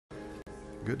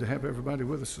Good to have everybody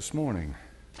with us this morning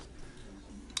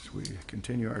as we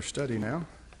continue our study now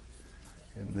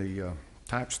in the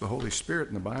types of the Holy Spirit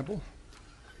in the Bible.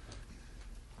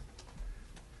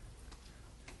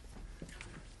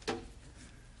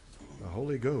 The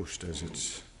Holy Ghost,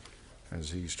 as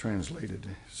he's translated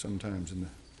sometimes in the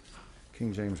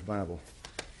King James Bible,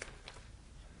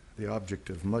 the object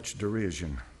of much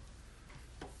derision.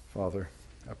 Father,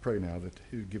 I pray now that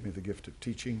you would give me the gift of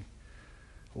teaching.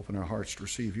 Open our hearts to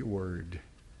receive your word.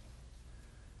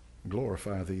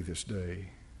 Glorify thee this day.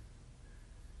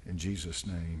 In Jesus'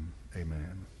 name,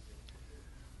 amen.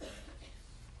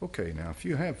 Okay, now if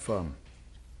you have, I'm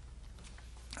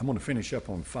going to finish up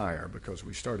on fire because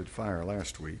we started fire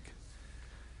last week.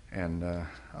 And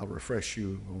I'll refresh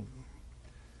you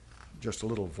just a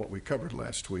little of what we covered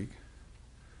last week.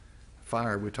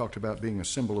 Fire, we talked about being a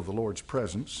symbol of the Lord's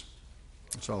presence.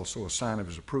 It's also a sign of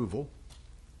his approval.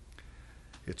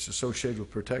 It's associated with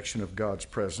protection of God's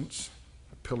presence,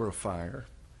 a pillar of fire.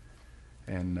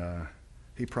 And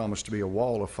he promised to be a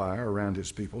wall of fire around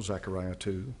his people, Zechariah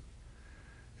 2.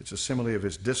 It's a simile of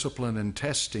his discipline and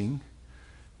testing,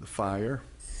 the fire.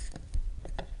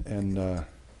 And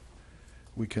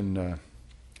we can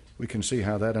see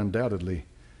how that undoubtedly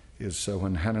is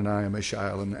when Hananiah,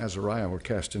 Mishael, and Azariah were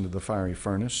cast into the fiery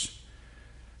furnace.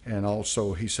 And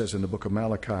also, he says in the book of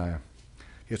Malachi,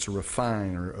 it's a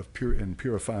refiner of and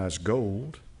purifies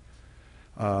gold.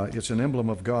 It's an emblem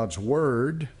of God's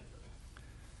Word.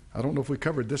 I don't know if we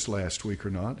covered this last week or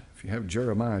not. If you have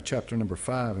Jeremiah chapter number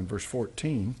 5 and verse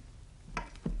 14. I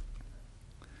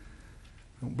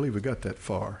don't believe we got that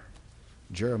far.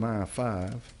 Jeremiah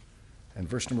 5 and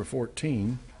verse number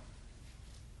 14.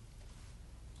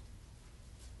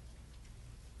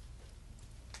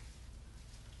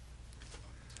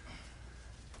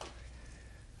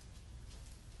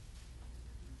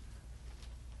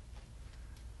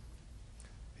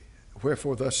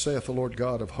 Wherefore thus saith the Lord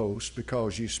God of hosts,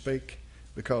 because ye speak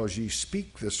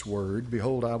this word,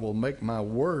 behold, I will make my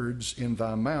words in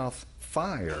thy mouth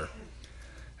fire,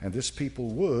 and this people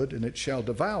wood, and it shall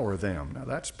devour them. Now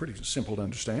that's pretty simple to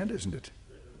understand, isn't it?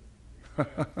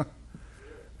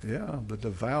 Yeah, the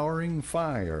devouring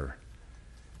fire.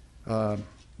 The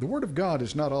Word of God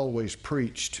is not always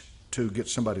preached to get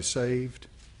somebody saved.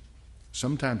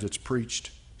 Sometimes it's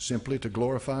preached simply to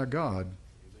glorify God.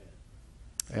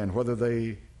 And whether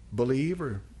they believe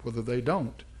or whether they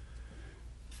don't,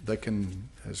 they can,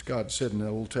 as God said in the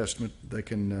Old Testament, they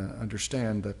can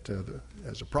understand that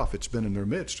as a prophet's been in their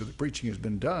midst, or the preaching has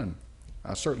been done.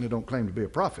 I certainly don't claim to be a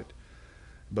prophet,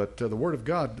 but the Word of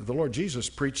God, the Lord Jesus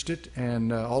preached it,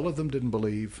 and all of them didn't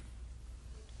believe.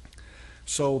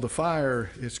 So the fire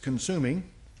is consuming.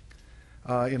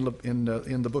 In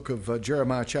the book of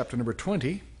Jeremiah chapter number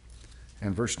 20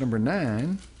 and verse number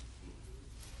 9,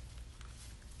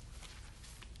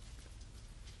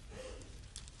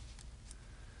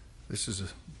 this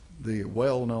is the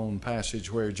well-known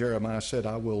passage where Jeremiah said,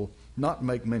 I will not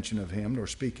make mention of him nor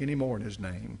speak any more in his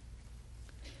name.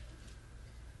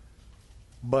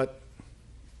 But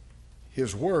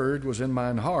his word was in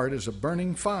mine heart as a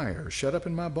burning fire, shut up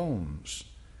in my bones.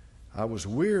 I was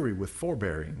weary with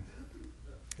forbearing,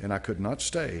 and I could not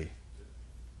stay.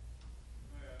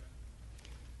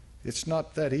 It's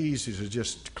not that easy to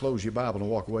just close your Bible and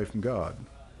walk away from God.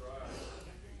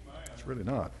 It's really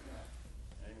not.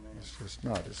 It's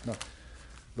not.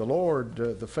 The Lord,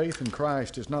 the faith in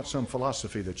Christ is not some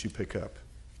philosophy that you pick up.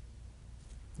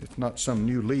 It's not some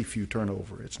new leaf you turn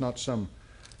over. It's not some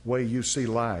way you see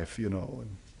life, and the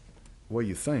way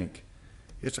you think.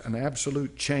 It's an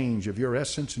absolute change of your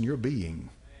essence and your being.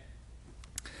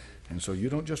 And so you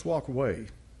don't just walk away.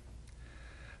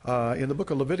 In the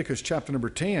book of Leviticus chapter number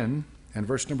 10 and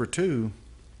verse number 2,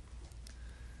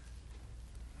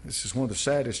 this is one of the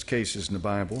saddest cases in the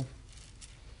Bible.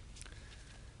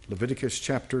 Leviticus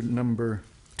chapter number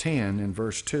 10 and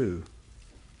verse 2.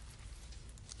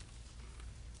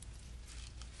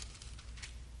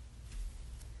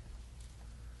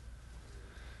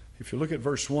 If you look at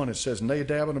verse 1, it says,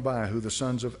 Nadab and Abihu, the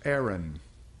sons of Aaron,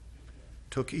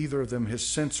 took either of them his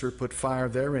censer, put fire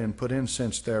therein, put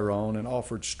incense thereon, and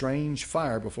offered strange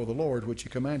fire before the Lord, which he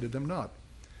commanded them not.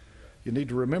 You need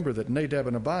to remember that Nadab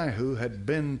and Abihu had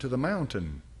been to the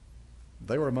mountain.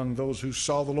 They were among those who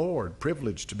saw the Lord,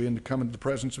 privileged to come into the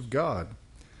presence of God.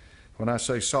 When I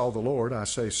say saw the Lord, I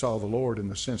say saw the Lord in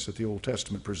the sense that the Old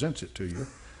Testament presents it to you.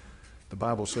 The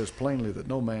Bible says plainly that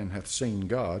no man hath seen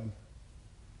God,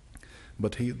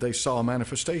 but they saw a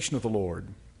manifestation of the Lord.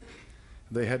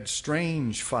 They had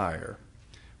strange fire.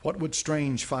 What would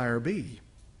strange fire be?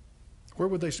 Where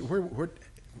would they?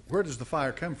 Where does the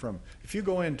fire come from? If you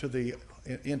go into the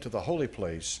holy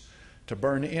place to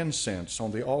burn incense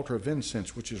on the altar of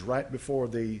incense, which is right before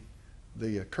the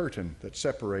curtain that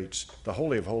separates the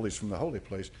Holy of Holies from the holy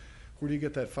place, where do you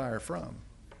get that fire from?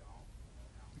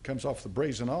 It comes off the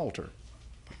brazen altar.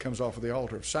 It comes off of the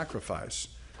altar of sacrifice.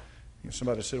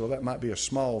 Somebody said, well, that might be a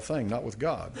small thing, not with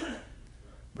God,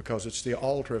 because it's the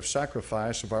altar of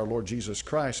sacrifice of our Lord Jesus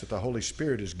Christ that the Holy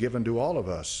Spirit is given to all of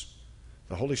us.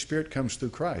 The Holy Spirit comes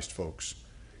through Christ, folks.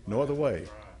 No other way.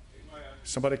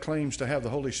 Somebody claims to have the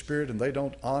Holy Spirit and they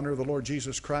don't honor the Lord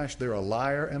Jesus Christ, they're a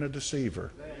liar and a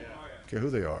deceiver. I don't care who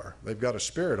they are. They've got a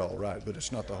spirit all right, but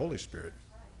it's not the Holy Spirit.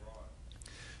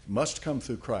 It must come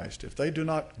through Christ. If they do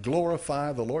not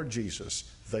glorify the Lord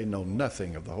Jesus, they know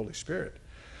nothing of the Holy Spirit.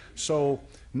 So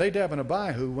Nadab and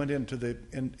Abihu went into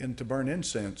to burn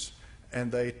incense, and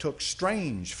they took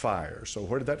strange fire. So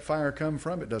where did that fire come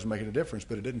from? It doesn't make any difference,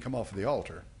 but it didn't come off of the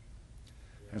altar.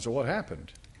 And so what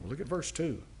happened? Well, look at verse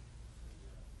 2.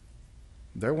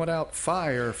 There went out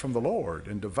fire from the Lord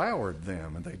and devoured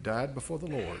them, and they died before the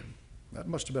Lord. That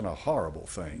must have been a horrible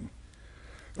thing,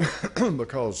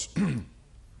 because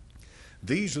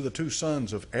these are the two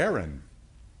sons of Aaron.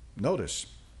 Notice,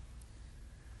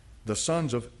 the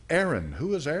sons of Aaron.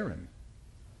 Who is Aaron?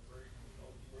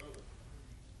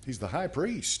 He's the high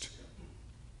priest.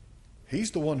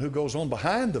 He's the one who goes on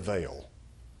behind the veil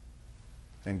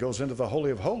and goes into the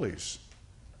Holy of Holies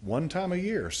one time a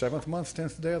year, 7th month,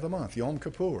 10th day of the month, Yom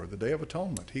Kippur, the Day of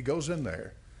Atonement. He goes in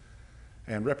there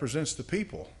and represents the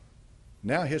people.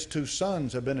 Now his two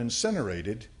sons have been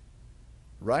incinerated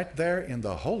right there in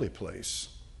the holy place.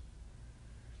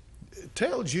 It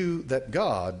tells you that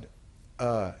God,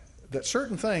 that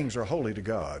certain things are holy to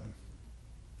God.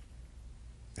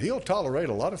 He'll tolerate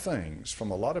a lot of things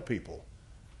from a lot of people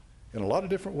in a lot of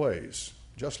different ways,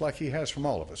 just like he has from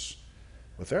all of us.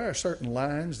 But there are certain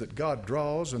lines that God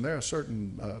draws, and there are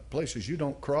certain places you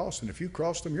don't cross, and if you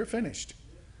cross them, you're finished.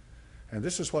 And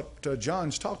this is what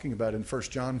John's talking about in 1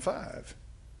 John 5.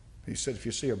 He said, if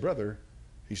you see a brother,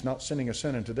 he's not sinning a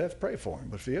sin unto death, pray for him.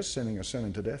 But if he is sinning a sin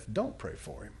unto death, don't pray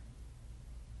for him.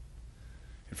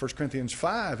 In 1 Corinthians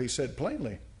 5, he said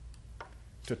plainly,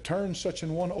 to turn such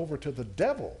an one over to the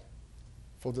devil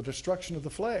for the destruction of the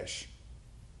flesh.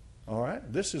 All right,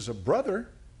 this is a brother.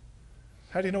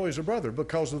 How do you know he's a brother?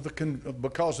 Because of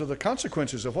the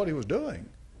consequences of what he was doing.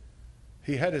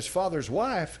 He had his father's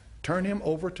wife turn him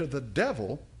over to the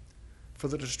devil for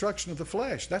the destruction of the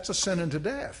flesh. That's a sin unto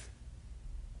death.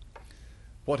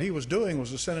 What he was doing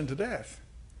was a sin unto death.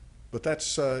 But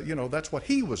that's what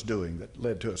he was doing that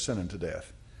led to a sin unto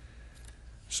death.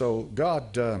 So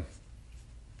God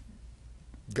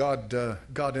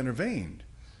intervened.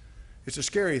 It's a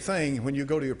scary thing when you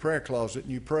go to your prayer closet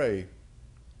and you pray.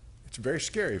 It's very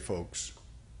scary, folks.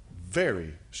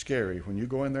 Very scary when you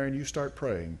go in there and you start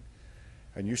praying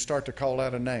and you start to call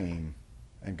out a name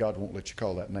and God won't let you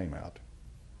call that name out.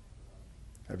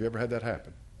 Have you ever had that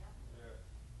happen?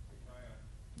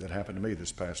 That happened to me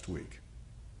this past week.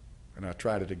 And I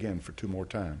tried it again for 2 more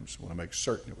times. I want to make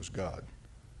certain it was God.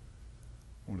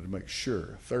 I wanted to make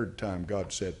sure. 3rd time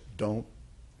God said, don't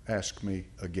ask me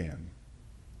again.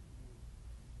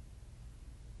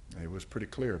 He was pretty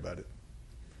clear about it.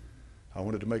 I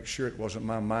wanted to make sure it wasn't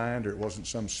my mind or it wasn't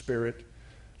some spirit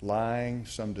lying,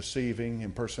 some deceiving,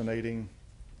 impersonating,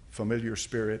 familiar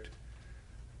spirit.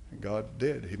 And God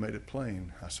did. He made it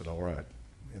plain. I said, all right.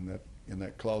 In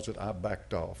that closet, I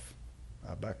backed off.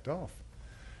 I backed off.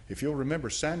 If you'll remember,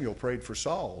 Samuel prayed for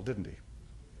Saul, didn't he?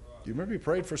 Do you remember he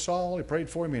prayed for Saul? He prayed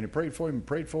for him, and he prayed for him, and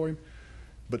prayed for him.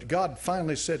 But God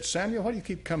finally said, Samuel, why do you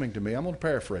keep coming to me? I'm going to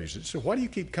paraphrase it. So why do you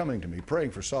keep coming to me,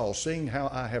 praying for Saul, seeing how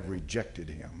I have rejected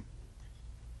him?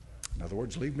 In other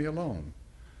words, leave me alone.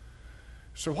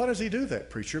 So why does he do that,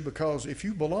 preacher? Because if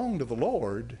you belong to the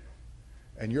Lord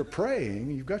and you're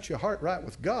praying, you've got your heart right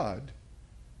with God,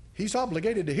 he's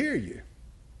obligated to hear you.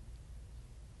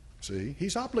 See,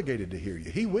 he's obligated to hear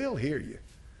you. He will hear you.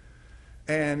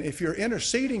 And if you're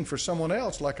interceding for someone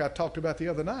else, like I talked about the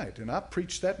other night, and I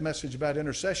preached that message about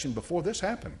intercession before this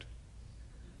happened,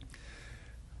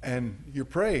 and you're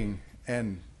praying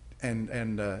and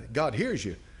God hears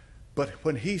you, but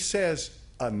when he says,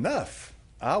 enough,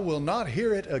 I will not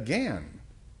hear it again.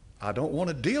 I don't want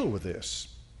to deal with this.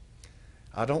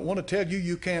 I don't want to tell you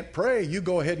you can't pray. You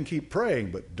go ahead and keep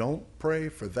praying, but don't pray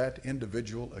for that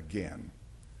individual again.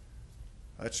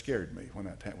 That scared me when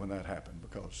that happened,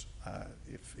 because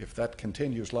if that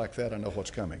continues like that, I know what's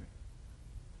coming.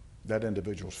 That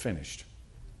individual's finished.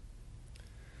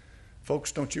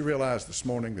 Folks, don't you realize this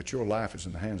morning that your life is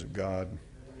in the hands of God?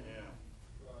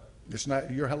 It's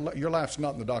not your life's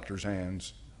not in the doctor's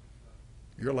hands.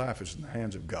 Your life is in the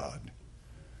hands of God.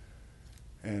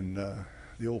 And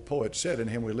the old poet said, in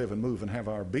him we live and move and have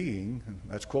our being. And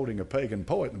that's quoting a pagan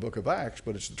poet in the book of Acts,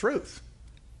 but it's the truth.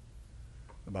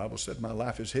 The Bible said, my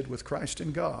life is hid with Christ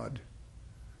in God.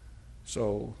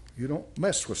 So you don't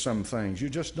mess with some things. You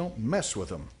just don't mess with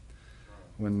them.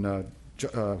 When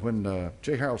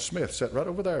J. Harold Smith sat right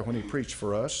over there when he preached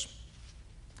for us,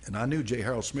 and I knew J.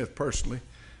 Harold Smith personally,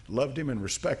 loved him and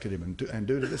respected him, and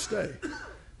do to this day.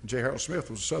 J. Harold Smith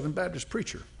was a Southern Baptist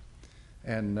preacher,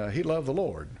 and he loved the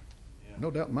Lord. Yeah. No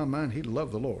doubt in my mind, he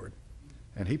loved the Lord.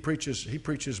 And he preaches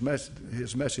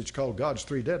his message called God's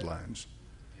Three Deadlines.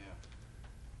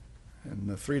 Yeah. And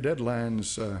the three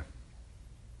deadlines,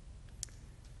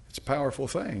 it's a powerful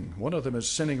thing. One of them is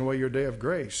sinning away your day of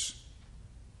grace.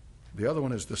 The other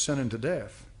one is the sin unto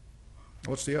death.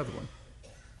 What's the other one?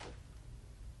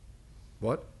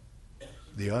 What?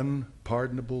 The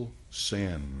unpardonable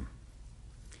sin.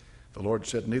 The Lord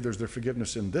said, neither is there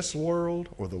forgiveness in this world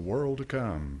or the world to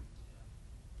come,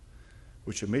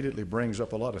 which immediately brings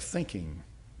up a lot of thinking.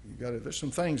 There's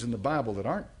some things in the Bible that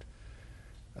aren't.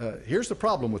 Here's the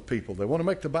problem with people. They want to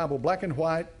make the Bible black and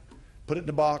white, put it in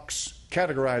a box,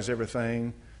 categorize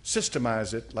everything,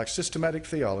 systemize it like systematic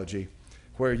theology,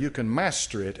 where you can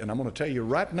master it. And I'm going to tell you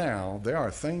right now, there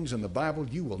are things in the Bible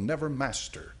you will never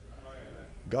master.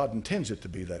 God intends it to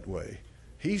be that way.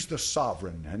 He's the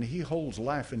sovereign, and he holds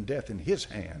life and death in his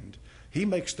hand. He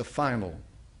makes the final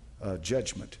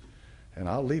judgment, and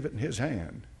I'll leave it in his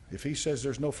hand. If he says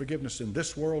there's no forgiveness in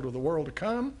this world or the world to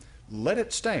come, let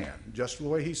it stand just the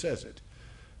way he says it.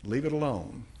 Leave it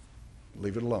alone.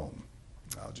 Leave it alone.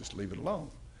 I'll just leave it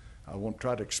alone. I won't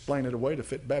try to explain it away to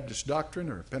fit Baptist doctrine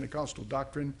or Pentecostal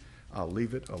doctrine. I'll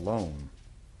leave it alone.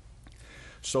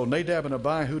 So Nadab and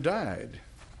Abihu died.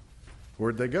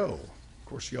 Where'd they go? Of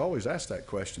course, you always ask that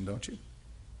question, don't you?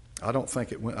 I don't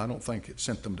think it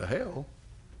sent them to hell.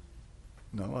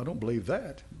 No, I don't believe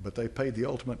that. But they paid the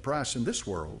ultimate price in this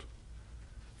world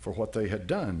for what they had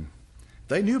done.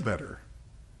 They knew better.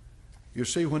 You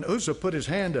see, when Uzzah put his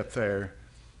hand up there,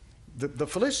 the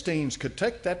Philistines could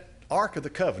take that Ark of the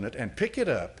Covenant and pick it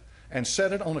up and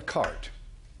set it on a cart.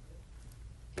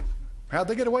 How'd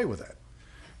they get away with that?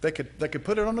 They could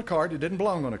put it on a cart. It didn't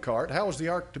belong on a cart. How was the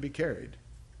ark to be carried?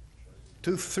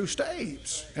 Through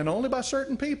staves, and only by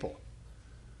certain people.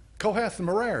 Kohath and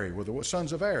Merari were the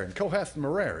sons of Aaron. Kohath and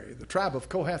Merari, the tribe of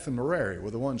Kohath and Merari, were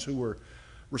the ones who were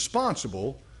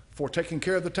responsible for taking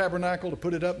care of the tabernacle, to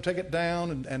put it up and take it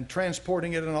down, and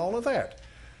transporting it and all of that.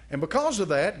 And because of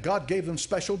that, God gave them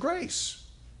special grace.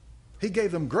 He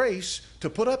gave them grace to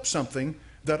put up something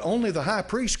that only the high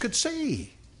priest could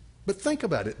see. But think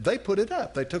about it. They put it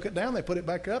up. They took it down. They put it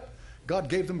back up. God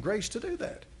gave them grace to do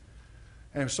that.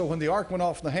 And so when the ark went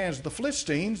off in the hands of the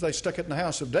Philistines, they stuck it in the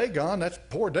house of Dagon. That's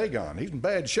poor Dagon. He's in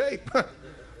bad shape.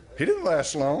 He didn't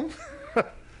last long.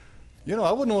 You know,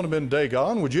 I wouldn't want to have been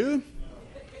Dagon, would you?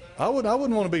 I wouldn't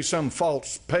want to be some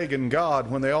false pagan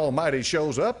god when the Almighty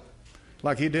shows up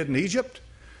like he did in Egypt.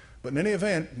 But in any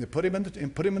event, they put him in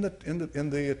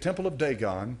the temple of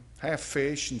Dagon, half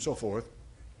fish and so forth,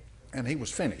 and he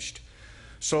was finished.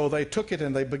 So they took it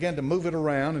and they began to move it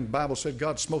around, and the Bible said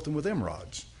God smote them with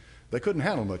emerods. They couldn't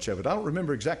handle much of it. I don't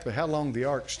remember exactly how long the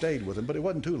ark stayed with them, but it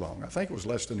wasn't too long. I think it was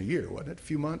less than a year, wasn't it? A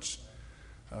few months,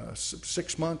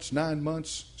 6 months, 9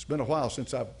 months. It's been a while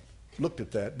since I've looked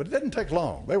at that, but it didn't take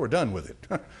long. They were done with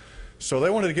it. So they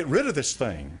wanted to get rid of this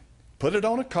thing, put it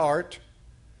on a cart,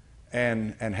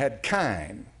 and had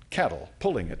kine, cattle,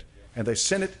 pulling it, and they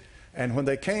sent it. And when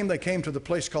they came to the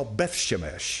place called Beth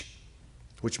Shemesh,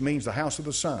 which means the house of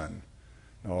the sun.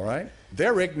 All right?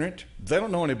 They're ignorant. They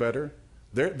don't know any better.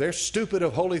 They're stupid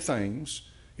of holy things.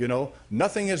 You know,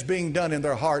 nothing is being done in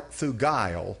their heart through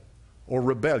guile or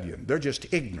rebellion. They're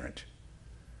just ignorant.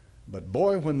 But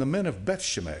boy, when the men of Beth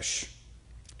Shemesh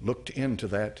looked into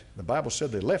that, the Bible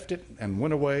said they left it and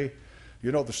went away.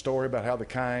 You know the story about how the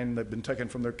kine, they've been taken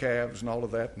from their calves and all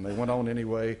of that, and they went on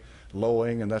anyway,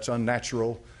 lowing, and that's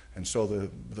unnatural. And so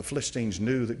the Philistines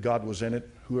knew that God was in it,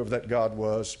 whoever that God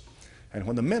was. And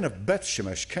when the men of Beth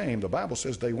Shemesh came, the Bible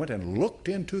says they went and looked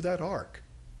into that ark.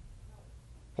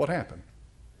 What happened?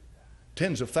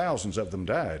 Tens of thousands of them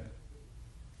died.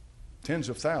 Tens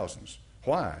of thousands.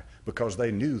 Why? Because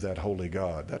they knew that holy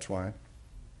God. That's why.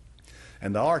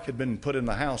 And the ark had been put in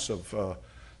the house of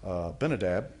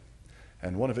Benadab,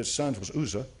 and one of his sons was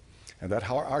Uzzah. And that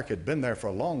ark had been there for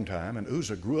a long time, and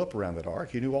Uzzah grew up around that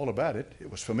ark. He knew all about it.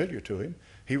 It was familiar to him.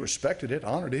 He respected it,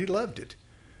 honored it, he loved it.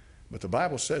 But the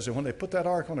Bible says that when they put that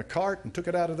ark on a cart and took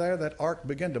it out of there, that ark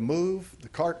began to move. The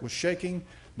cart was shaking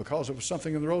because there was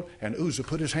something in the road, and Uzzah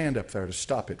put his hand up there to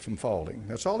stop it from falling.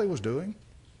 That's all he was doing.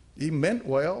 He meant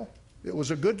well. It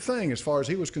was a good thing as far as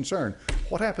he was concerned.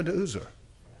 What happened to Uzzah?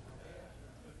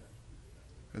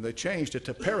 And they changed it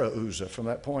to Uzzah from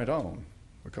that point on,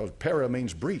 because Pera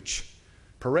means breach.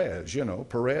 Perez, you know,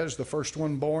 Perez, the first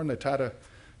one born, they tied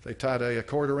a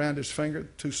cord around his finger,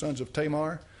 2 sons of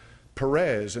Tamar.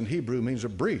 Perez in Hebrew means a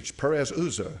breach. Perez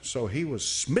Uzzah. So he was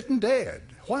smitten dead.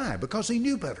 Why? Because he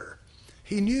knew better.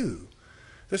 He knew.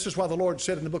 This is why the Lord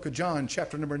said in the book of John,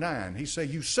 chapter number 9, he said,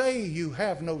 you say you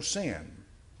have no sin.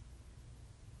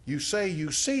 You say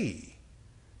you see.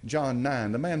 John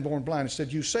 9, the man born blind, he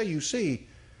said, you say you see.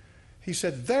 He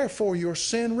said, therefore your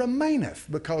sin remaineth,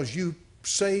 because you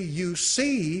say you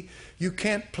see. You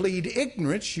can't plead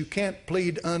ignorance. You can't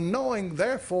plead unknowing.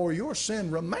 Therefore your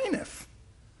sin remaineth.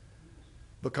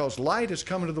 Because light is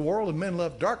come into the world and men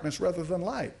love darkness rather than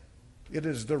light. It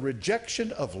is the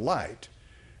rejection of light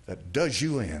that does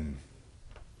you in.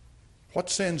 What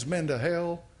sends men to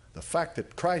hell? The fact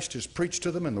that Christ is preached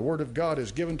to them and the Word of God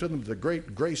is given to them, the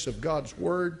great grace of God's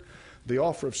Word, the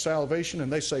offer of salvation,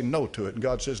 and they say no to it, and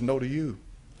God says no to you.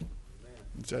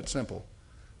 It's that simple.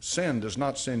 Sin does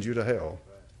not send you to hell.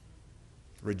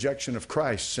 Rejection of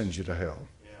Christ sends you to hell.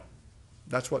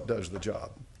 That's what does the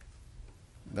job.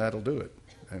 That'll do it.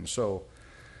 And so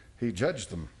he judged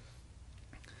them.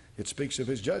 It speaks of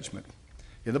his judgment.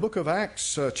 In the book of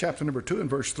Acts, chapter number 2 and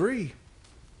verse 3,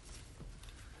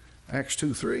 Acts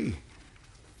 2:3,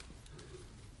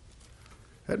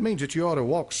 that means that you ought to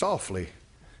walk softly,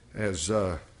 as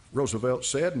Roosevelt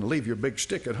said, and leave your big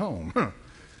stick at home.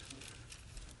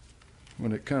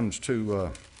 When it comes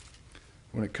to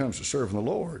serving the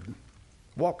Lord,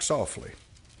 walk softly,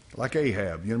 like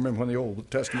Ahab. You remember when the Old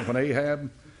Testament, when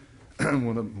Ahab,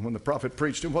 when the prophet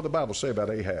preached him, what did the Bible say about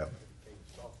Ahab?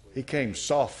 He came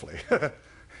softly.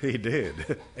 He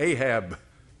did. Ahab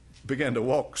began to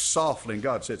walk softly, and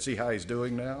God said, see how he's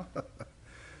doing now?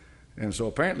 And so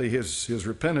apparently his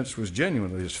repentance was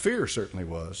genuine. His fear certainly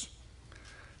was.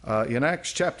 In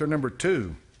Acts chapter number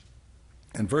 2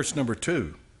 and verse number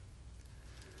 2,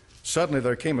 suddenly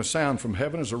there came a sound from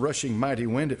heaven as a rushing mighty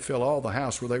wind. It filled all the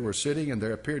house where they were sitting, and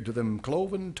there appeared to them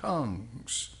cloven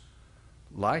tongues,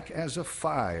 like as a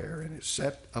fire, and it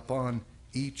set upon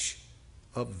each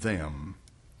of them.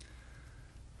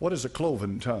 What is a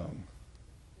cloven tongue?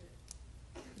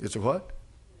 It's a what?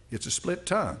 It's a split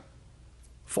tongue.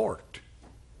 Forked.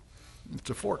 It's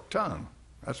a forked tongue.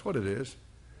 That's what it is.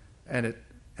 And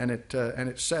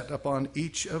it set upon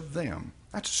each of them.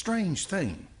 That's a strange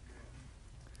thing.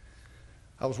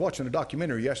 I was watching a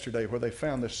documentary yesterday where they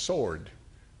found this sword.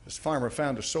 This farmer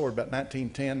found a sword about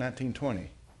 1910,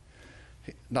 1920.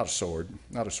 Not a sword,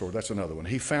 that's another one.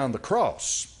 He found the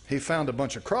cross. He found a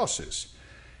bunch of crosses.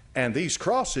 And these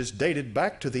crosses dated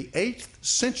back to the 8th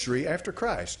century after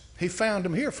Christ. He found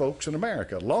them here, folks, in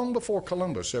America, long before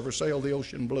Columbus ever sailed the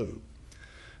ocean blue.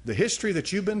 The history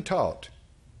that you've been taught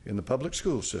in the public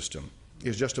school system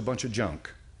is just a bunch of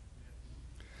junk.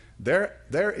 There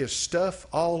is stuff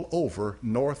all over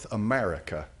North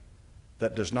America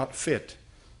that does not fit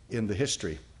in the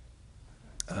history,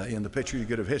 in the picture you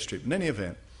get of history. In any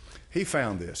event, he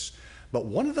found this. But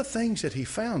one of the things that he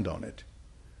found on it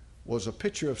was a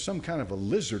picture of some kind of a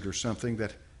lizard or something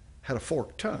that had a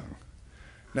forked tongue.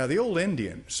 Now, the old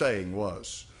Indian saying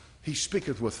was, he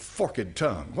speaketh with forked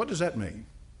tongue. What does that mean?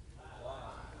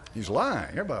 He's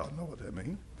lying. Everybody know what that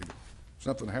means.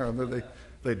 Something happened.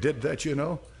 They did that, you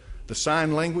know. The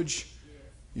sign language.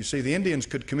 You see, the Indians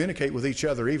could communicate with each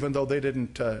other even though they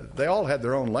didn't, they all had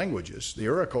their own languages. The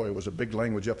Iroquois was a big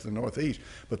language up in the Northeast,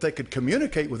 but they could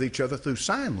communicate with each other through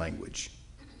sign language.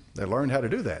 They learned how to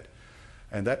do that.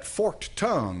 And that forked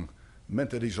tongue meant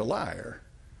that he's a liar.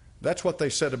 That's what they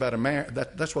said about a man.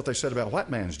 That's what they said about a white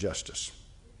man's justice.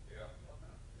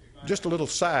 Just a little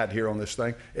side here on this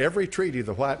thing. Every treaty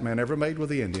the white man ever made with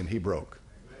the Indian, he broke.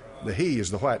 The he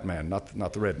is the white man,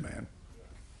 not the red man.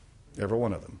 Every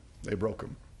one of them. They broke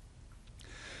them.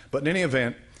 But in any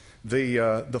event,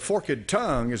 the forked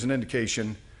tongue is an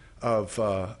indication of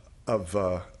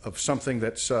something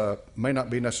that may not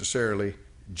be necessarily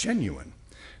genuine.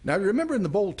 Now, you remember in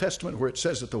the Old Testament where it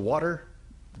says that the water,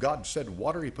 God said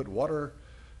water, he put water,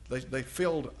 they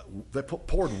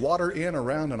poured water in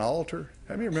around an altar.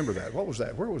 How many remember that? What was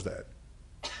that? Where was that?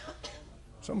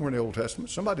 Somewhere in the Old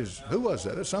Testament. Who was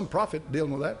that? There's some prophet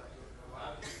dealing with that.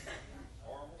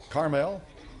 Carmel.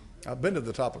 I've been to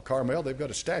the top of Carmel. They've got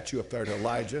a statue up there to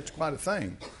Elijah. It's quite a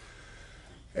thing.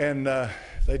 And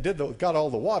they got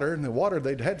all the water, and the water,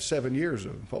 they'd had 7 years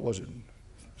of, what was it?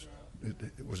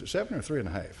 Was it 7 or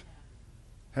 3.5?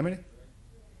 How many?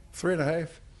 3.5?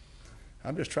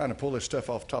 I'm just trying to pull this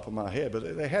stuff off the top of my head,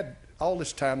 but they had all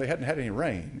this time they hadn't had any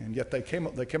rain, and yet they came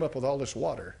up with all this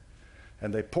water,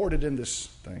 and they poured it in this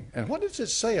thing. And what does it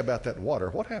say about that water?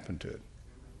 What happened to it?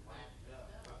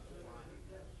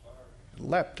 It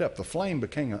lapped up. The flame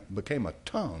became a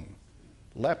tongue,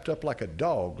 lapped up like a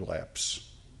dog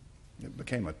laps. It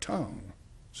became a tongue.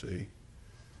 See,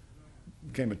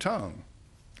 it became a tongue.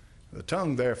 The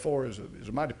tongue, therefore, is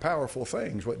a mighty powerful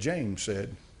thing. Is what James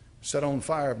said. Set on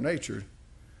fire of nature.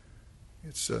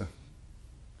 It's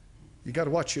you got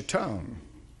to watch your tongue.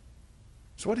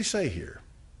 So what did he say here?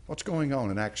 What's going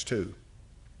on in Acts 2?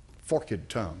 Forked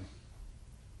tongue.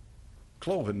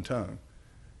 Cloven tongue.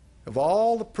 Of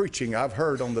all the preaching I've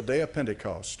heard on the day of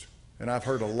Pentecost, and I've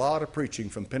heard a lot of preaching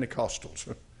from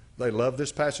Pentecostals. They love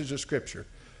this passage of Scripture.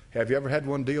 Have you ever had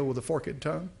one deal with a forked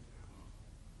tongue?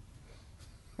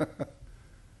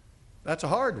 That's a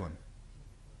hard one.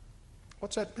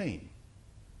 What's that mean?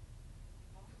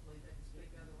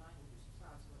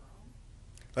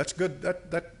 That's good.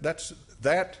 That's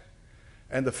that,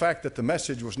 and the fact that the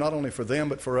message was not only for them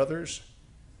but for others,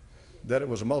 that it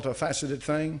was a multifaceted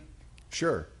thing.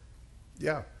 Sure,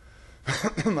 yeah,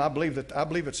 I believe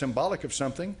it's symbolic of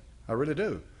something. I really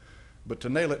do. But to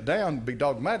nail it down, be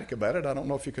dogmatic about it, I don't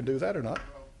know if you can do that or not.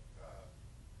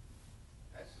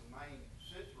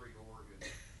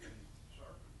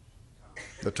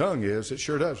 The tongue is, it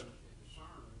sure does.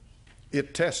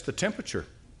 It tests the temperature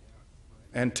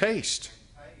and taste.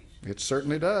 It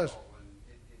certainly does.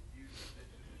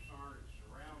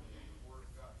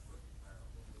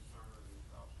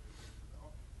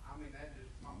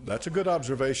 That's a good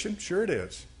observation. Sure it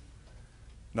is.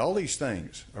 And all these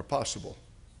things are possible.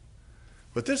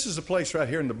 But this is a place right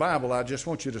here in the Bible I just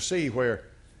want you to see where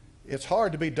it's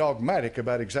hard to be dogmatic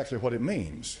about exactly what it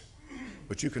means.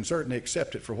 But you can certainly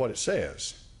accept it for what it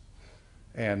says.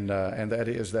 And that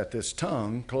is that this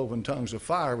tongue, cloven tongues of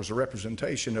fire, was a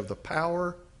representation of the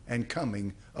power and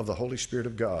coming of the Holy Spirit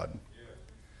of God. Yeah.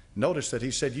 Notice that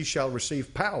he said, "You shall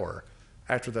receive power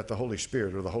after that the Holy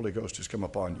Spirit or the Holy Ghost has come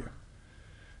upon you."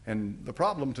 And the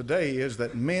problem today is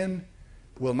that men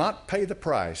will not pay the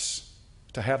price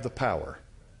to have the power.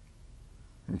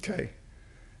 Okay?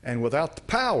 And without the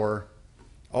power,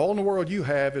 all in the world you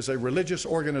have is a religious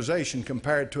organization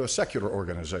compared to a secular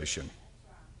organization.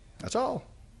 That's all.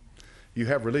 You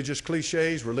have religious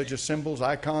cliches, religious symbols,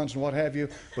 icons, and what have you,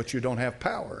 but you don't have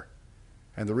power.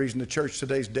 And the reason the church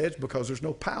today is dead is because there's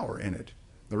no power in it.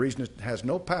 The reason it has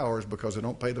no power is because they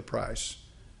don't pay the price.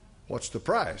 What's the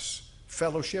price?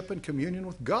 Fellowship and communion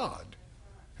with God.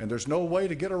 And there's no way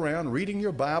to get around reading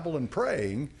your Bible and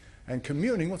praying and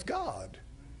communing with God.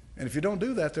 And if you don't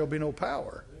do that, there'll be no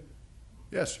power.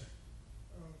 Yes, sir.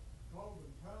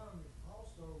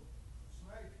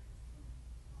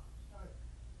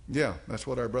 Yeah, that's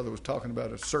what our brother was talking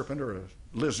about, a serpent or a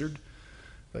lizard.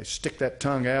 They stick that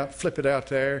tongue out, flip it out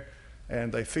there,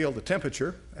 and they feel the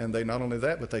temperature, and they not only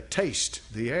that, but they taste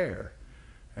the air,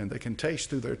 and they can taste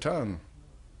through their tongue,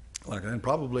 like, and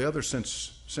probably other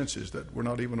senses that we're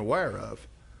not even aware of.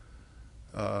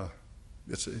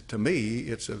 To me,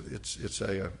 it's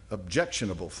a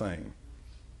objectionable thing.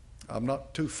 I'm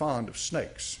not too fond of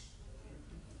snakes.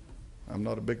 I'm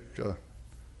not a big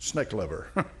snake lover.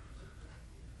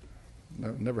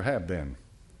 Never have been.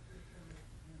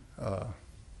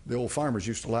 The old farmers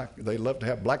used to they loved to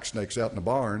have black snakes out in the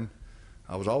barn.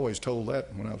 I was always told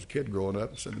that when I was a kid growing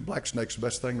up. Said the black snake's the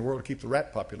best thing in the world to keep the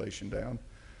rat population down.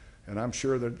 And I'm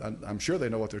sure they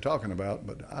know what they're talking about,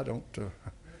 but I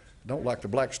don't like the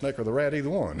black snake or the rat, either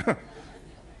one.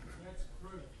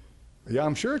 Yeah,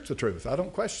 I'm sure it's the truth. I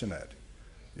don't question that.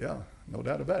 Yeah, no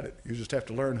doubt about it. You just have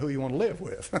to learn who you want to live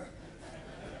with.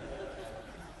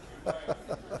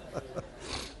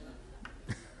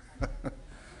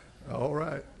 All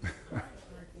right.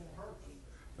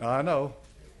 I know.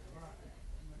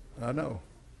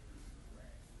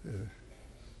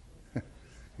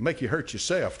 Make you hurt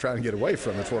yourself trying to get away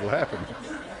from it's what'll happen.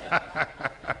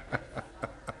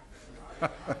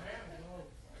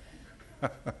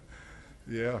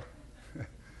 Yeah.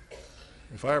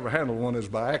 If I ever handle one, it's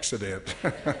by accident.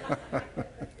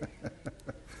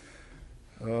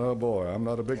 Oh boy, I'm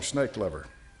not a big snake lover.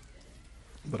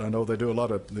 But I know they do a lot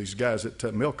of, these guys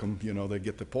that milk them, they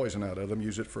get the poison out of them,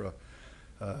 use it for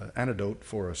an antidote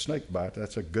for a snake bite.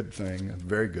 That's a good thing, a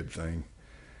very good thing.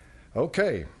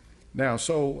 Okay, now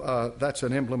so that's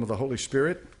an emblem of the Holy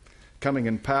Spirit coming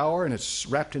in power, and it's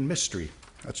wrapped in mystery.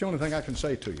 That's the only thing I can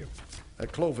say to you.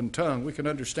 That cloven tongue, we can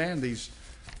understand these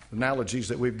analogies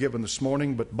that we've given this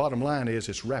morning, but bottom line is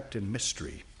it's wrapped in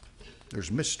mystery. There's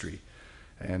mystery.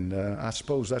 And I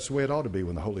suppose that's the way it ought to be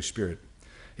when the Holy Spirit.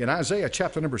 In Isaiah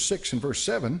chapter number 6 and verse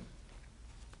 7,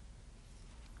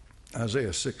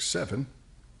 Isaiah 6:7.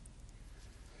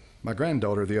 My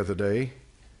granddaughter the other day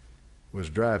was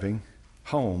driving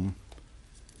home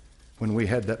when we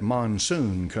had that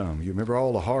monsoon come. You remember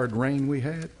all the hard rain we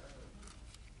had?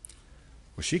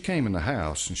 Well, she came in the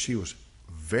house and she was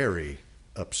very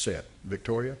upset.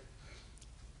 Victoria,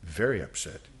 very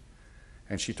upset.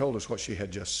 And she told us what she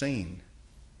had just seen.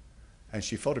 And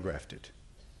she photographed it.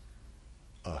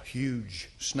 A huge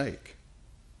snake.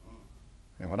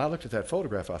 And when I looked at that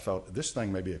photograph, I thought, this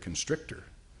thing may be a constrictor.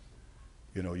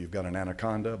 You know, you've got an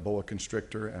anaconda, boa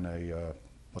constrictor, and a,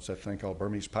 what's that thing called,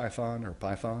 Burmese python or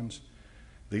pythons?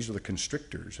 These are the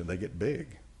constrictors, and they get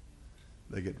big.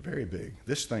 They get very big.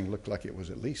 This thing looked like it was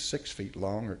at least 6 feet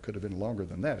long, or it could have been longer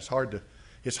than that. It's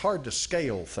hard to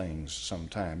scale things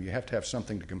sometime. You have to have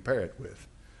something to compare it with.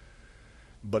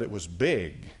 But it was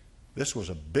big. This was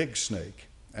a big snake,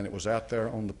 and it was out there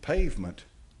on the pavement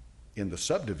in the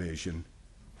subdivision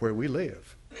where we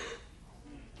live.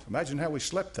 Imagine how we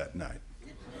slept that night.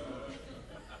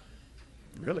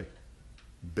 Really.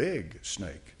 Big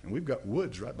snake. And we've got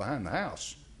woods right behind the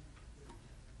house.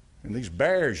 And these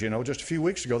bears, you know, just a few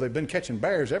weeks ago, they've been catching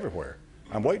bears everywhere.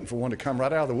 I'm waiting for one to come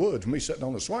right out of the woods, me sitting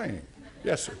on the swing.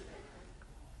 Yes, sir. We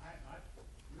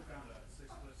found a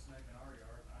 6-foot snake in our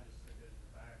yard, and I just took it in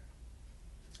the back.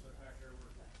 Put it back there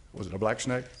where Was it a black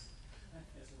snake?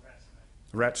 it's a rat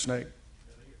snake. A rat snake?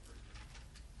 Yeah, they get pretty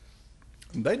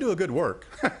big. They do a good work.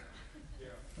 Yeah.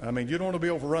 I mean, you don't want to be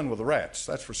overrun with the rats,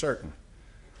 that's for certain.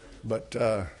 But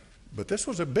this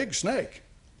was a big snake.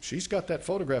 She's got that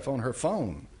photograph on her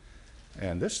phone.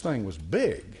 And this thing was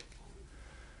big.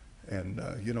 And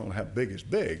you don't know how big is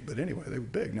big, but anyway, they were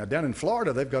big. Now, down in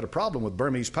Florida, they've got a problem with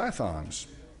Burmese pythons.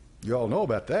 You all know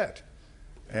about that.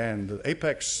 And the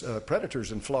apex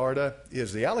predators in Florida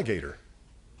is the alligator.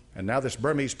 And now this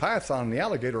Burmese python and the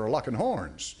alligator are locking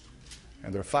horns.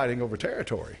 And they're fighting over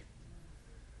territory.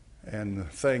 And the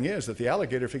thing is that the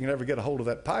alligator, if he can ever get a hold of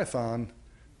that python,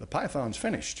 the python's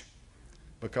finished.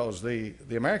 Because the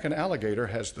American alligator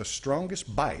has the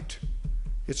strongest bite.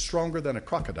 It's stronger than a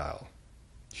crocodile.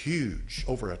 Huge,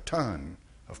 over a ton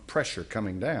of pressure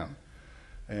coming down.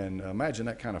 And imagine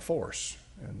that kind of force.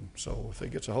 And so if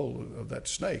it gets a hold of that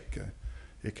snake,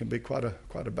 it can be quite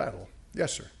a battle.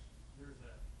 Yes, sir. There's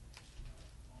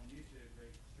on YouTube,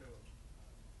 they show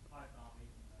a python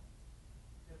eating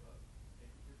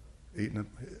a hippo.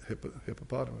 Eating a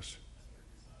hippopotamus.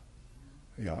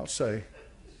 Yeah, I'll say.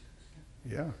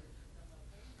 Yeah.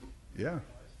 Yeah.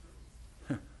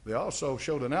 They also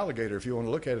showed an alligator, if you want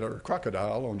to look at it, or a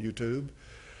crocodile on YouTube,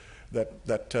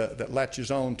 that latches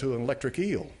on to an electric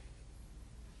eel.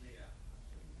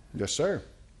 Yes, sir.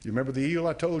 You remember the eel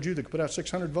I told you that could put out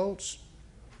 600 volts?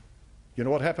 You know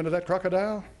what happened to that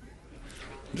crocodile?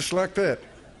 Just like that.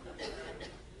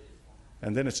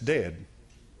 And then it's dead.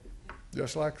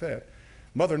 Just like that.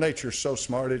 Mother Nature's so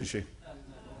smart, isn't she?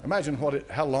 Imagine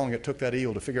how long it took that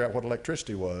eel to figure out what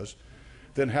electricity was,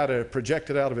 then how to project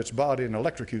it out of its body and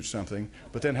electrocute something,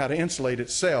 but then how to insulate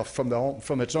itself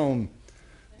from its own.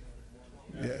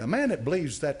 Yeah, a man that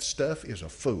believes that stuff is a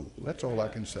fool. That's all I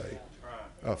can say.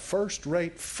 A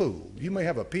first-rate fool. You may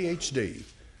have a PhD,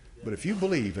 but if you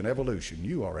believe in evolution,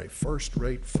 you are a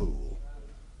first-rate fool.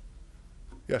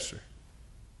 Yes, sir.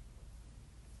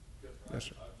 Yes,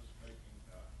 sir.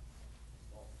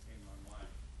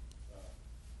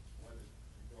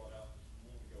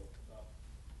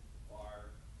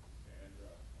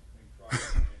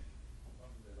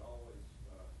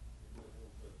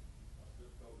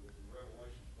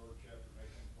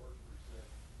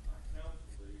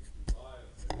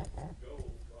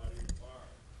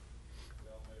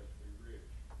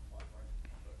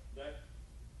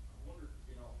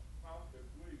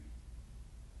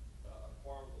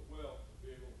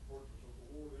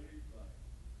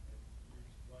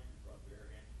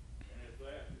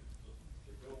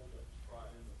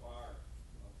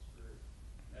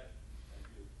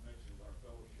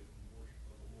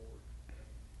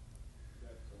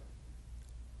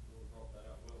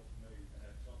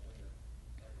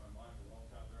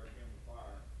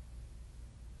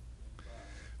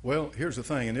 Well, here's the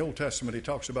thing. In the Old Testament, he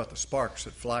talks about the sparks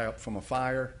that fly up from a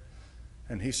fire.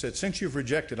 And he said, since you've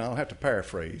rejected, I'll have to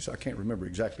paraphrase, I can't remember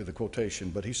exactly the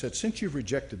quotation, but he said, since you've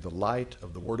rejected the light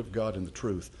of the Word of God and the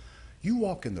truth, you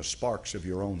walk in the sparks of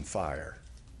your own fire.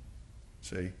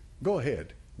 See? Go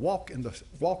ahead. Walk in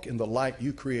the light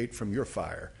you create from your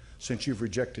fire, since you've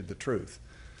rejected the truth.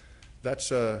 That's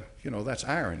that's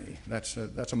irony. That's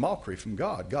a mockery from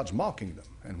God. God's mocking them.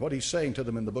 And what he's saying to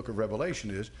them in the book of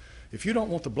Revelation is, if you don't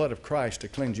want the blood of Christ to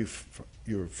cleanse you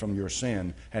from your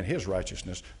sin and his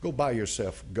righteousness, go buy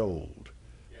yourself gold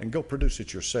and go produce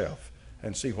it yourself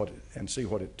and see what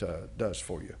it does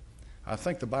for you. I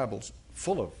think the Bible's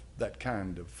full of that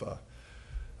kind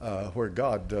of where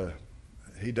God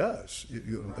He does.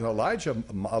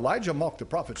 Elijah mocked the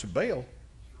prophets of Baal.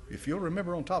 If you'll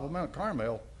remember, on top of Mount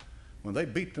Carmel, when they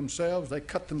beat themselves, they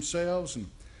cut themselves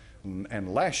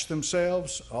and lashed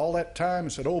themselves all that time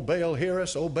and said, "Oh, Baal, hear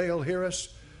us! Oh, Baal, hear us!"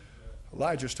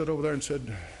 Elijah stood over there and said,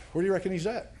 "Where do you reckon he's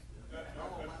at?"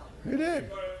 He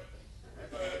did.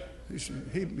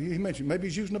 He mentioned maybe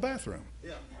he's using the bathroom.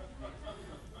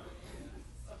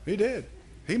 He did.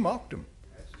 He mocked him.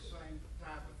 That's the same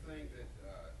type of thing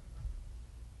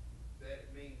that it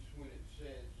means when it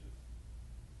says,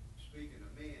 "Speaking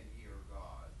of men, ye are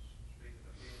gods." Speaking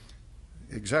of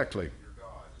men, Exactly. you're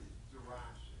gods. It's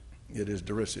derisive. It is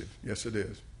derisive. Yes, it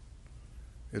is.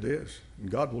 It is. And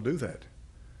God will do that.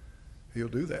 He'll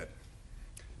do that.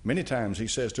 Many times he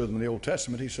says to them in the Old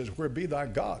Testament, he says, "Where be thy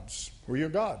gods? Where are your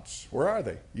gods? Where are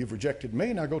they? You've rejected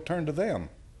me, now go turn to them."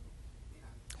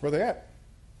 Where are they at?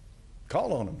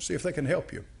 Call on them. See if they can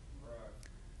help you.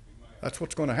 That's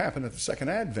what's going to happen at the second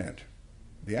advent.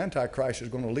 The Antichrist is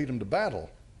going to lead them to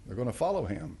battle. They're going to follow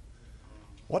him.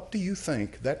 What do you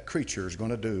think that creature is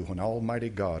going to do when Almighty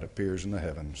God appears in the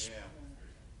heavens?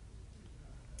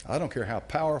 I don't care how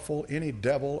powerful any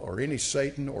devil or any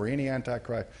Satan or any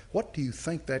Antichrist, what do you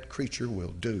think that creature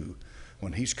will do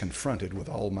when he's confronted with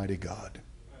Almighty God?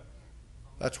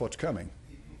 That's what's coming.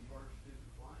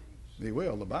 He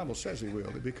will. The Bible says he will.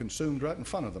 He'll be consumed right in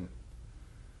front of them.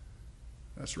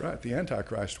 That's right. The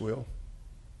Antichrist will.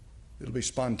 It'll be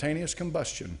spontaneous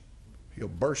combustion. He'll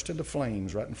burst into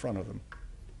flames right in front of them.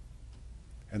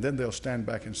 And then they'll stand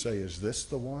back and say, "Is this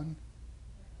the one?"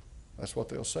 That's what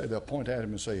they'll say. They'll point at him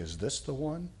and say, "Is this the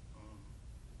one?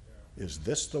 Is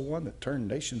this the one that turned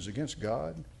nations against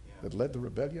God, that led the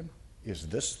rebellion? Is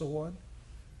this the one?"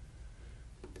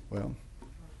 Well,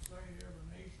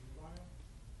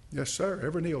 yes, sir.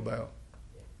 Every knee will bow.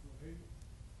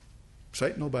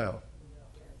 Satan will bow.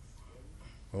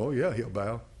 Oh, yeah, he'll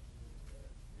bow.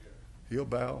 He'll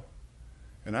bow.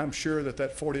 And I'm sure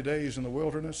that 40 days in the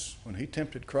wilderness, when he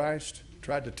tempted Christ,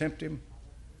 tried to tempt him,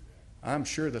 I'm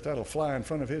sure that'll fly in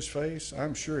front of his face.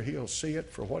 I'm sure he'll see it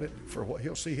for what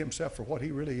he'll see himself for what he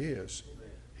really is.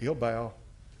 He'll bow,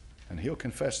 and he'll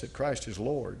confess that Christ is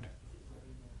Lord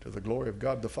to the glory of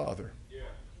God the Father.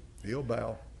 He'll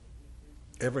bow.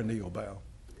 Every knee will bow.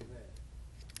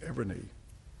 Every knee.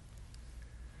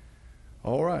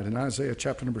 All right, in Isaiah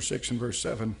chapter number 6 and verse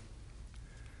 7,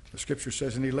 the scripture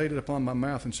says, "And he laid it upon my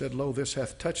mouth and said, Lo, this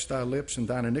hath touched thy lips, and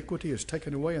thine iniquity is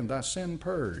taken away, and thy sin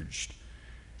purged."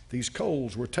 These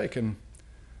coals were taken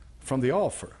from the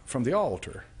altar.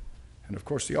 And of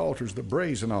course the altar is the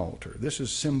brazen altar. This is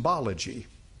symbology.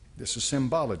 This is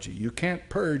symbology. You can't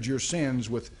purge your sins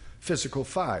with physical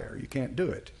fire. You can't do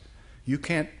it. You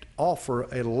can't offer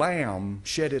a lamb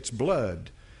shed its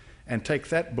blood and take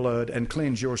that blood and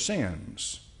cleanse your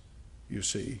sins, you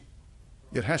see.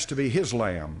 It has to be his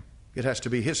lamb. It has to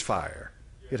be his fire.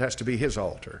 It has to be his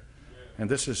altar. And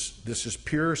this is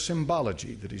pure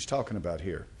symbology that he's talking about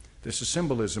here. This is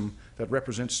symbolism that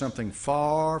represents something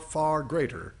far, far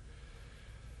greater.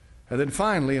 And then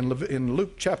finally, in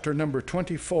Luke chapter number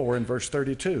 24 and verse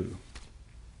 32.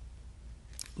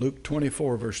 Luke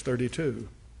 24, verse 32.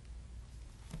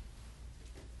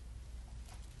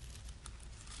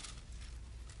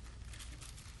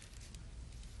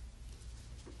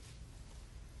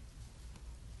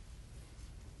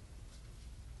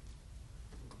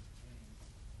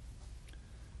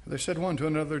 They said one to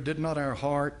another, "Did not our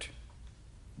heart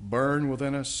burn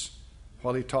within us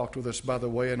while he talked with us by the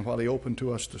way and while he opened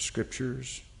to us the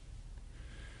scriptures?"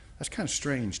 That's kind of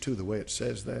strange, too, the way it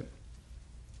says that.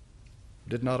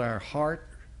 Did not our heart,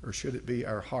 or should it be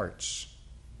our hearts?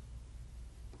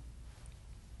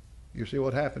 You see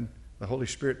what happened? The Holy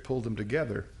Spirit pulled them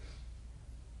together.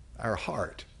 Our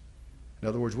heart. In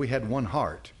other words, we had one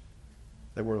heart.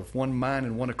 They were of one mind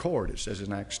and one accord, it says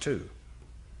in Acts 2.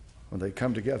 When they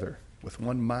come together with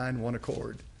one mind, one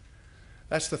accord.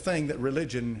 That's the thing that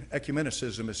religion,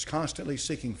 ecumenicism, is constantly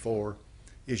seeking for,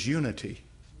 is unity.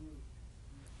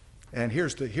 And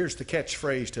here's the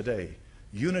catchphrase today: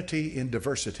 unity in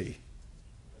diversity.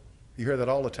 You hear that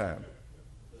all the time.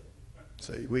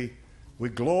 See, we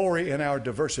glory in our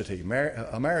diversity.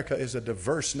 America is a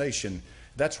diverse nation.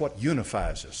 That's what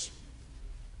unifies us.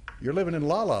 You're living in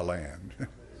la-la land.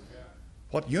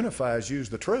 What unifies you is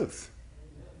the truth.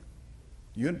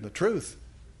 The truth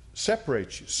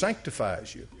separates you,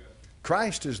 sanctifies you.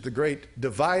 Christ is the great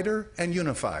divider and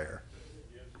unifier.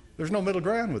 There's no middle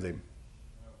ground with him.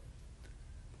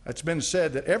 It's been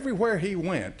said that everywhere he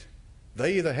went,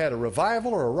 they either had a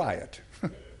revival or a riot.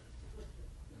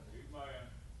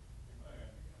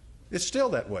 It's still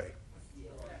that way.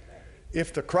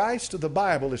 If the Christ of the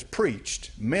Bible is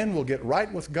preached, men will get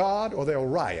right with God or they'll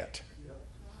riot.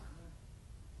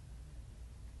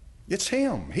 It's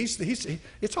Him.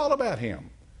 It's all about Him.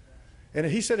 And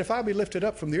He said, if I be lifted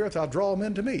up from the earth, I'll draw them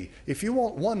into me. If you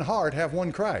want one heart, have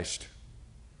one Christ.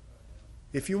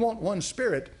 If you want one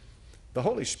Spirit, the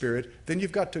Holy Spirit, then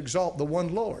you've got to exalt the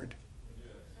one Lord.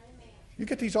 You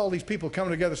get all these people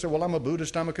coming together and say, well, I'm a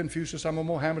Buddhist, I'm a Confucius, I'm a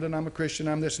Mohammedan, I'm a Christian,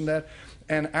 I'm this and that.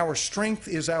 And our strength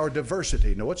is our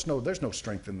diversity. No, there's no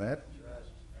strength in that.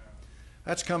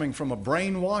 That's coming from a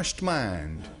brainwashed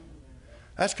mind.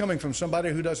 That's coming from somebody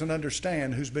who doesn't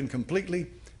understand, who's been completely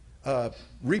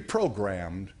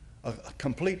reprogrammed, a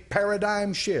complete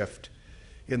paradigm shift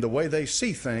in the way they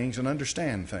see things and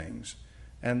understand things.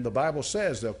 And the Bible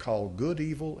says they'll call good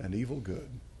evil and evil good.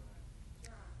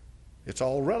 It's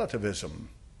all relativism.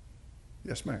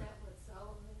 Yes, ma'am.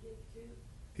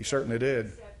 He certainly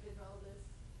did.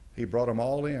 He brought them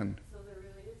all in. So there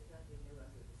really is nothing new under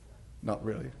the sun. Not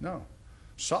really, no.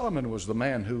 Solomon was the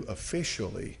man who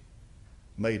officially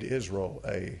made Israel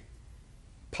a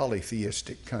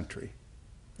polytheistic country.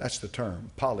 That's the term,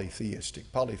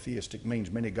 polytheistic. Polytheistic means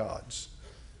many gods.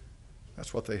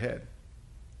 That's what they had.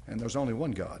 And there's only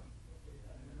one God.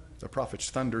 The prophets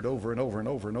thundered over and over and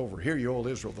over and over, hear you, O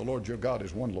Israel, the Lord your God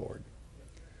is one Lord.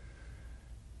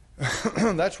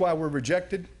 That's why we're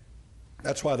rejected.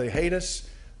 That's why they hate us.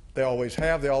 They always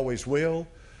have, they always will.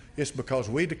 It's because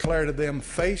we declare to them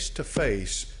face to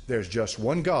face, there's just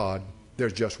one God,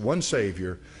 there's just one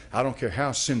Savior. I don't care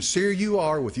how sincere you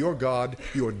are with your God,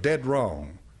 you're dead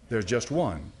wrong. There's just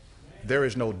one. There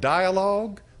is no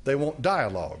dialogue. They want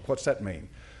dialogue. What's that mean?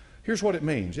 Here's what it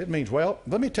means. It means, well,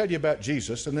 let me tell you about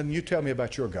Jesus, and then you tell me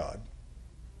about your God.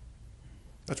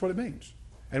 That's what it means.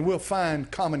 And we'll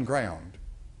find common ground.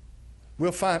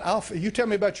 We'll find, you tell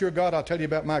me about your God, I'll tell you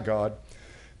about my God.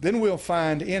 Then we'll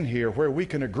find in here where we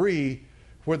can agree,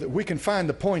 where we can find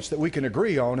the points that we can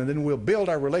agree on, and then we'll build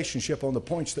our relationship on the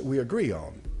points that we agree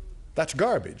on. That's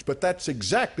garbage, but that's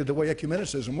exactly the way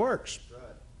ecumenicism works.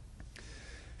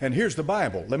 And here's the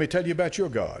Bible. Let me tell you about your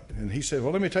God. And he said,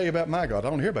 well, let me tell you about my God. I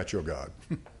don't hear about your God.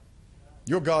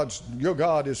 Your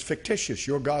God is fictitious.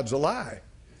 Your God's a lie.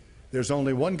 There's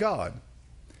only one God.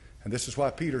 And this is why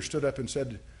Peter stood up and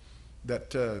said that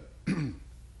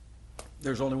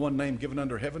there's only one name given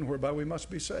under heaven whereby we must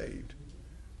be saved.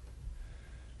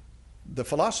 The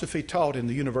philosophy taught in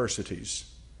the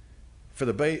universities, for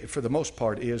the most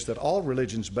part, is that all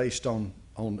religion's based on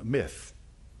myth.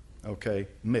 Okay,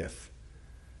 myth.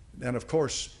 And of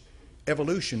course,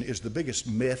 evolution is the biggest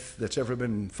myth that's ever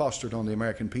been fostered on the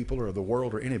American people or the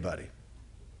world or anybody.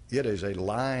 It is a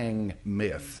lying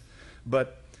myth.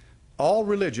 But all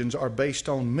religions are based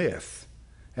on myth.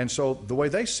 And so the way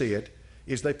they see it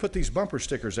is they put these bumper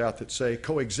stickers out that say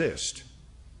coexist.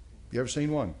 You ever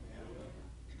seen one?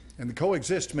 And the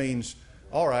coexist means,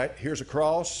 all right, here's a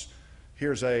cross,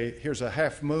 here's a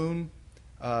half moon,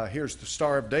 here's the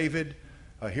Star of David,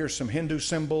 here's some Hindu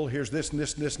symbol, here's this and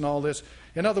this and this and all this.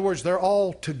 In other words, they're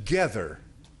all together.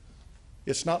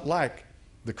 It's not like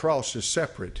the cross is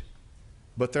separate,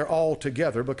 but they're all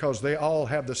together because they all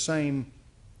have the same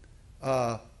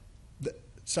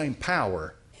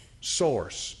power,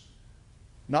 source.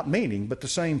 Not meaning, but the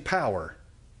same power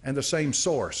and the same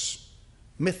source.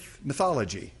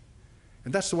 Mythology.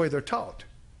 And that's the way they're taught.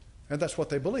 And that's what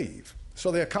they believe.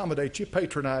 So they accommodate you,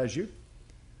 patronize you,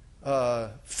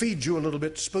 feed you a little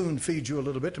bit, spoon feed you a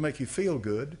little bit to make you feel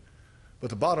good. But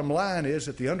the bottom line is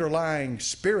that the underlying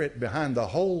spirit behind the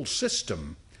whole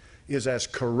system is as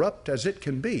corrupt as it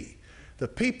can be. The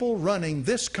people running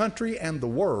this country and the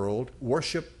world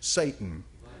worship Satan,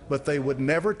 but they would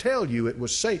never tell you it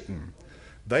was Satan.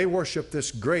 They worship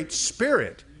this great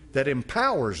spirit that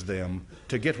empowers them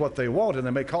to get what they want, and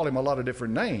they may call him a lot of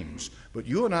different names, but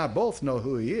you and I both know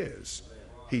who he is.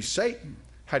 He's Satan.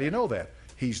 How do you know that?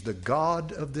 He's the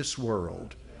God of this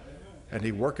world, and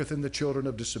he worketh in the children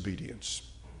of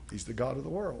disobedience. He's the God of the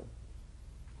world.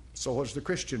 So what does the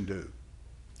Christian do?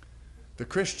 The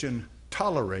Christian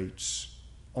tolerates,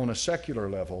 on a secular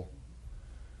level,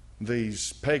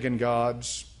 these pagan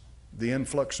gods, the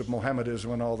influx of Mohammedanism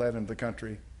and all that into the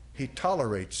country. He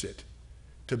tolerates it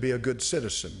to be a good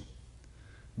citizen.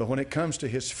 But when it comes to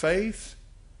his faith,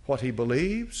 what he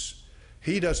believes,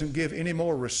 he doesn't give any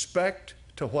more respect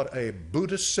to what a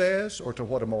Buddhist says or to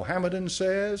what a Mohammedan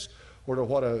says or to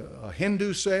what a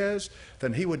Hindu says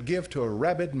than he would give to a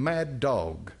rabid mad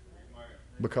dog,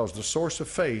 because the source of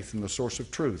faith and the source of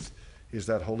truth is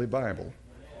that Holy Bible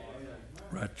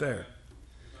right there.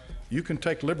 You can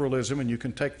take liberalism and you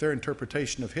can take their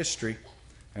interpretation of history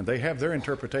and they have their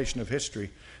interpretation of history,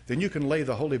 then you can lay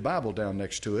the Holy Bible down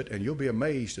next to it, and you'll be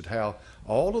amazed at how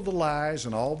all of the lies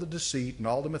and all the deceit and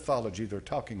all the mythology they're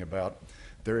talking about,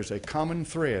 there is a common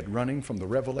thread running from the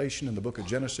Revelation in the book of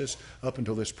Genesis up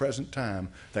until this present time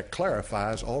that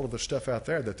clarifies all of the stuff out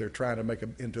there that they're trying to make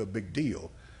into a big deal.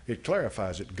 It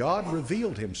clarifies it. God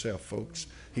revealed himself, folks.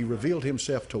 He revealed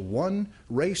himself to one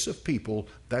race of people,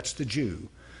 that's the Jew.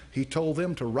 He told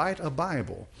them to write a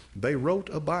Bible. They wrote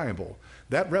a Bible.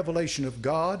 That revelation of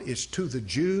God is to the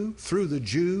Jew, through the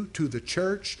Jew, to the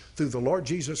church, through the Lord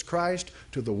Jesus Christ,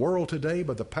 to the world today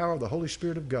by the power of the Holy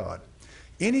Spirit of God.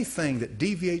 Anything that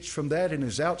deviates from that and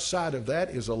is outside of that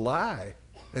is a lie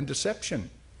and deception.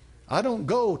 I don't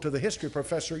go to the history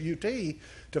professor at UT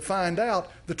to find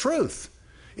out the truth.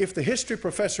 If the history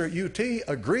professor at UT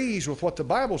agrees with what the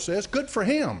Bible says, good for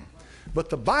him. But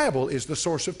the Bible is the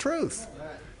source of truth.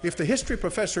 If the history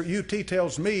professor at UT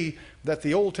tells me that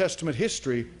the Old Testament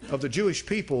history of the Jewish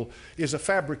people is a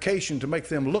fabrication to make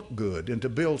them look good and to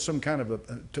build some kind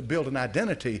of to build an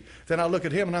identity, then I look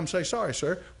at him and I'm say, sorry,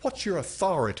 sir, what's your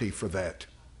authority for that?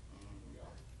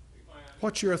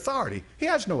 What's your authority? He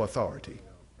has no authority.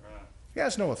 He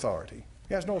has no authority.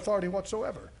 He has no authority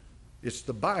whatsoever. It's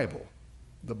the Bible.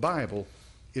 The Bible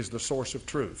is the source of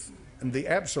truth and the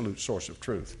absolute source of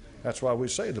truth. That's why we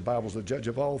say the Bible's the judge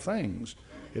of all things.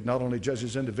 It not only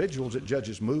judges individuals, it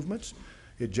judges movements,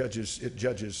 it judges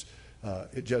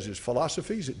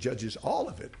philosophies, it judges all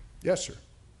of it. Yes, sir.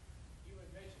 You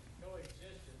had mentioned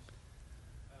coexistence,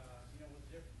 with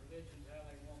different religions, how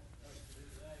they want us to do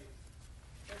today.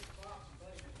 Take the fox and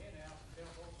place the hen out and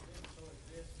tell both of them to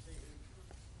coexist and see who.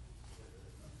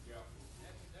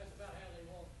 That's about how they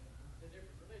want the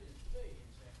different religions to be, in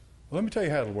a sense. Well, let me tell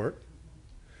you how it'll work.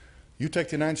 You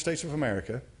take the United States of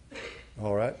America,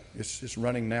 all right, it's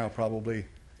running now probably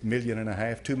 1.5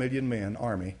 million, 2 million men,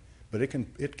 army, but it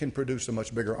can produce a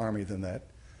much bigger army than that.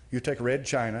 You take Red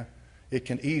China, it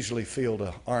can easily field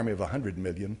an army of 100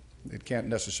 million. It can't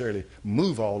necessarily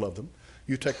move all of them.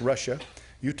 You take Russia,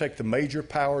 you take the major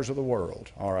powers of the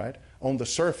world, all right. On the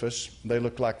surface, they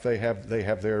look like they have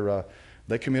their,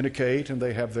 they communicate and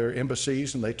they have their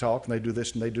embassies and they talk and they do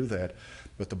this and they do that.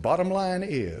 But the bottom line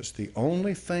is the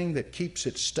only thing that keeps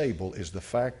it stable is the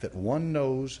fact that one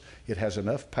knows it has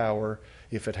enough power,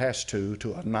 if it has to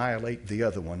annihilate the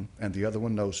other one, and the other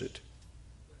one knows it.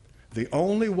 The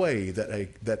only way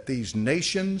that these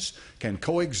nations can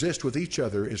coexist with each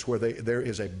other is where there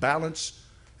is a balance.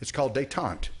 It's called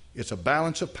détente. It's a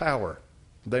balance of power.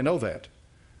 They know that.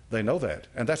 They know that.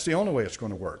 And that's the only way it's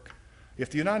going to work. If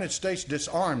the United States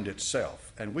disarmed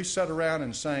itself and we sat around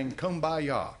and sang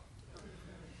Kumbaya,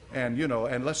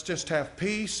 and let's just have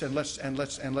peace, and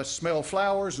let's smell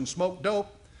flowers and smoke dope,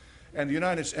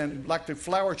 and like the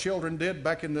flower children did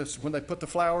back in this when they put the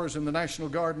flowers in the National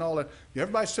Guard and all that.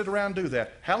 Everybody sit around and do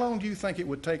that. How long do you think it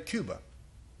would take Cuba,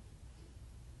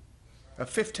 a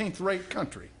 15th-rate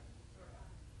country,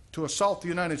 to assault the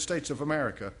United States of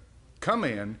America, come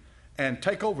in and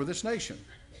take over this nation?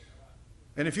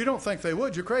 And if you don't think they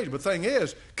would, you're crazy. But the thing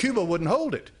is, Cuba wouldn't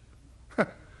hold it.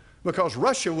 Because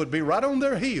Russia would be right on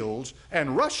their heels,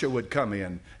 and Russia would come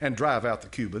in and drive out the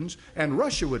Cubans, and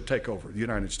Russia would take over the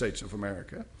United States of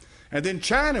America. And then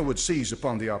China would seize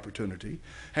upon the opportunity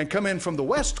and come in from the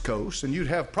West Coast, and you'd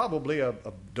have probably a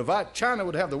divide. China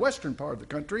would have the western part of the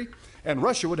country, and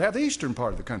Russia would have the eastern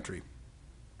part of the country.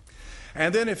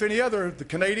 And then if the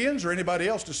Canadians or anybody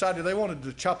else decided they wanted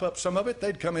to chop up some of it,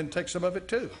 they'd come in and take some of it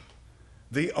too.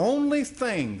 The only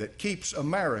thing that keeps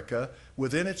America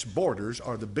within its borders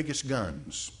are the biggest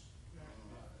guns.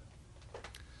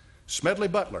 Smedley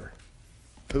Butler,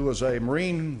 who was a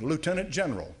Marine lieutenant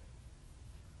general,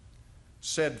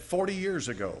 said 40 years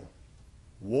ago,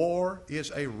 war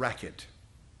is a racket.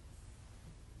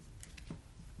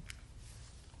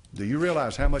 Do you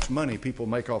realize how much money people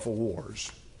make off of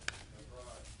wars?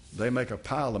 They make a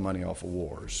pile of money off of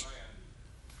wars.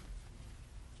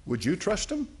 Would you trust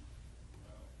them?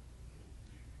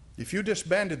 If you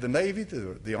disbanded the Navy,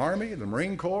 the Army, the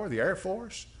Marine Corps, the Air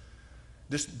Force,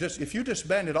 if you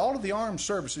disbanded all of the armed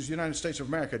services of the United States of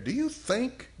America, do you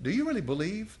really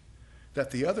believe that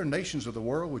the other nations of the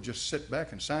world would just sit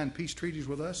back and sign peace treaties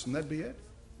with us and that'd be it?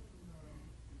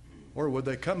 Or would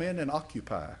they come in and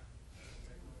occupy?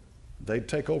 They'd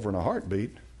take over in a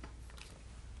heartbeat.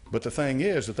 But the thing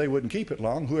is that they wouldn't keep it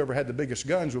long. Whoever had the biggest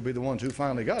guns would be the ones who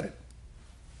finally got it.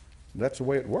 That's the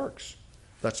way it works.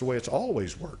 That's the way it's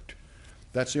always worked.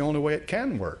 That's the only way it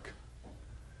can work.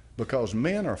 Because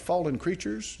men are fallen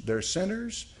creatures, they're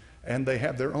sinners, and they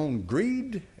have their own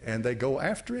greed, and they go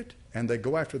after it, and they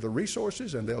go after the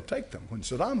resources, and they'll take them. When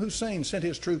Saddam Hussein sent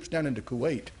his troops down into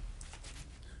Kuwait,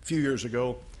 few years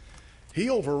ago, he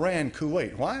overran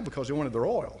Kuwait. Why? Because he wanted their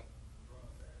oil.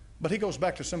 But he goes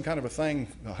back to some kind of a thing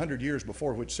 100 years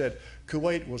before which said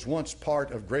Kuwait was once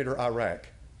part of greater Iraq,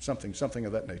 something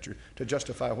of that nature, to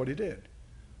justify what he did.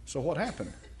 So what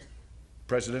happened?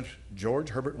 President George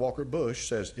Herbert Walker Bush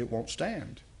says it won't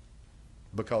stand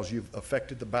because you've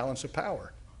affected the balance of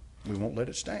power. We won't let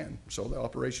it stand. So the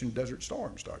Operation Desert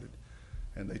Storm started,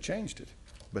 and they changed it.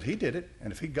 But he did it,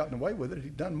 and if he'd gotten away with it,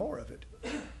 he'd done more of it.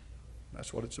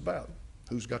 That's what it's about.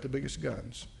 Who's got the biggest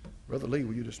guns? Brother Lee,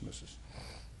 will you dismiss us?